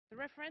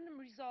referendum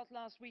result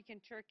last week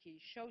in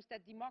Turkey shows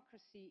that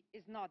democracy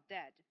is not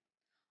dead.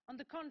 On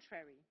the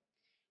contrary,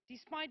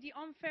 despite the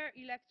unfair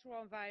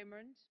electoral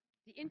environment,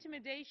 the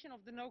intimidation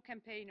of the no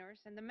campaigners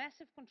and the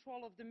massive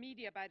control of the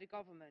media by the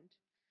government,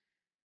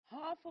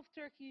 half of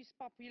Turkey's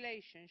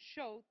population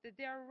showed that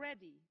they are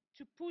ready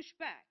to push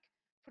back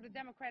for the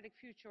democratic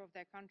future of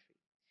their country.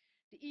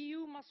 The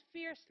EU must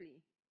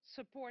fiercely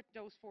support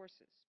those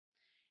forces.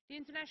 The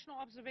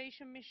International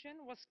Observation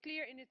Mission was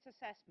clear in its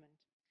assessment.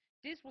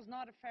 This was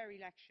not a fair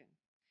election.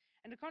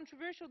 And the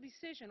controversial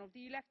decision of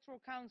the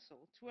Electoral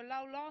Council to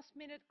allow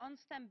last-minute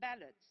unstamped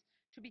ballots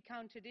to be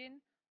counted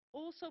in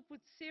also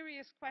put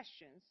serious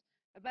questions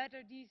about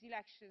whether these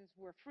elections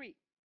were free.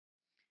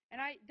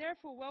 And I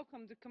therefore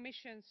welcome the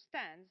Commission's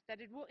stance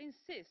that it will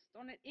insist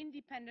on an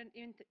independent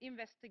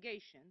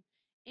investigation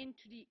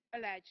into the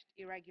alleged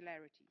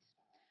irregularities.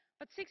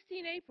 But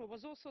 16 April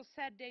was also a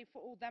sad day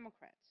for all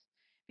Democrats,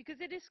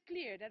 because it is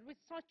clear that with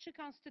such a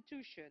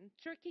constitution,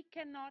 Turkey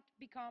cannot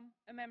become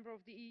a member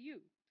of the EU.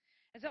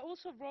 As I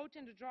also wrote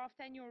in the draft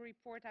annual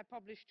report I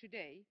published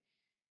today,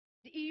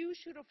 the EU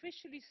should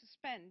officially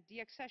suspend the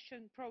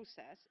accession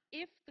process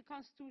if the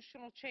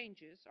constitutional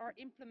changes are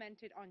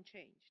implemented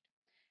unchanged.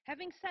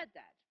 Having said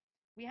that,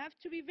 we have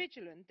to be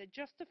vigilant that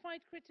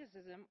justified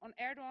criticism on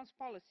Erdogan's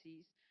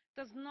policies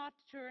does not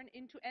turn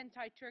into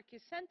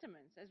anti-Turkish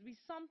sentiments, as we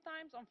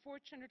sometimes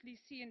unfortunately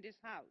see in this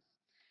House.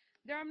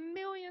 There are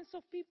millions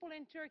of people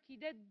in Turkey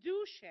that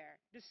do share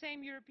the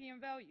same European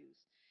values.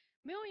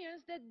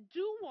 Millions that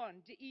do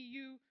want the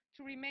EU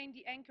to remain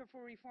the anchor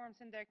for reforms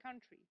in their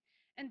country.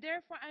 And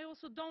therefore, I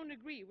also don't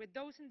agree with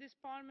those in this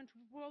Parliament who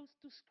propose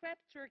to scrap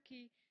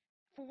Turkey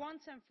for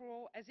once and for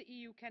all as an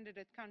EU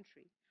candidate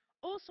country.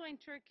 Also in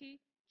Turkey,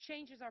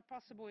 changes are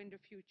possible in the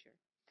future.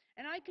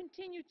 And I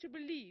continue to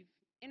believe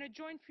in a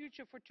joint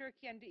future for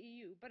Turkey and the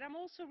EU, but I'm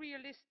also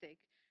realistic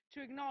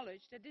to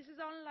acknowledge that this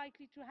is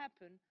unlikely to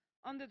happen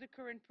under the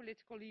current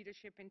political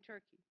leadership in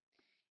Turkey.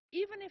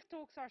 Even if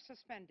talks are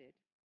suspended,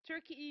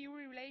 Turkey-EU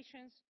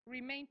relations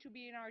remain to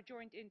be in our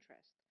joint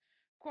interest.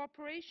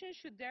 Cooperation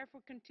should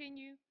therefore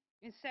continue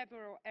in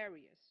several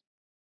areas.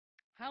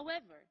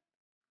 However,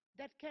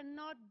 that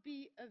cannot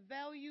be a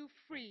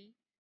value-free,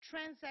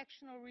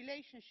 transactional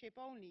relationship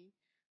only,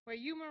 where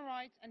human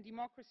rights and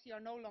democracy are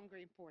no longer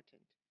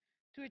important.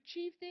 To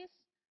achieve this,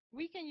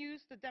 we can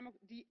use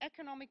the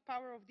economic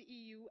power of the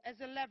EU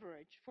as a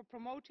leverage for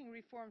promoting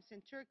reforms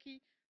in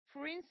Turkey,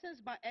 for instance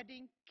by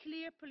adding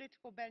clear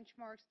political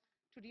benchmarks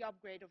to the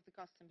upgrade of the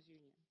customs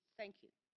union. Thank you.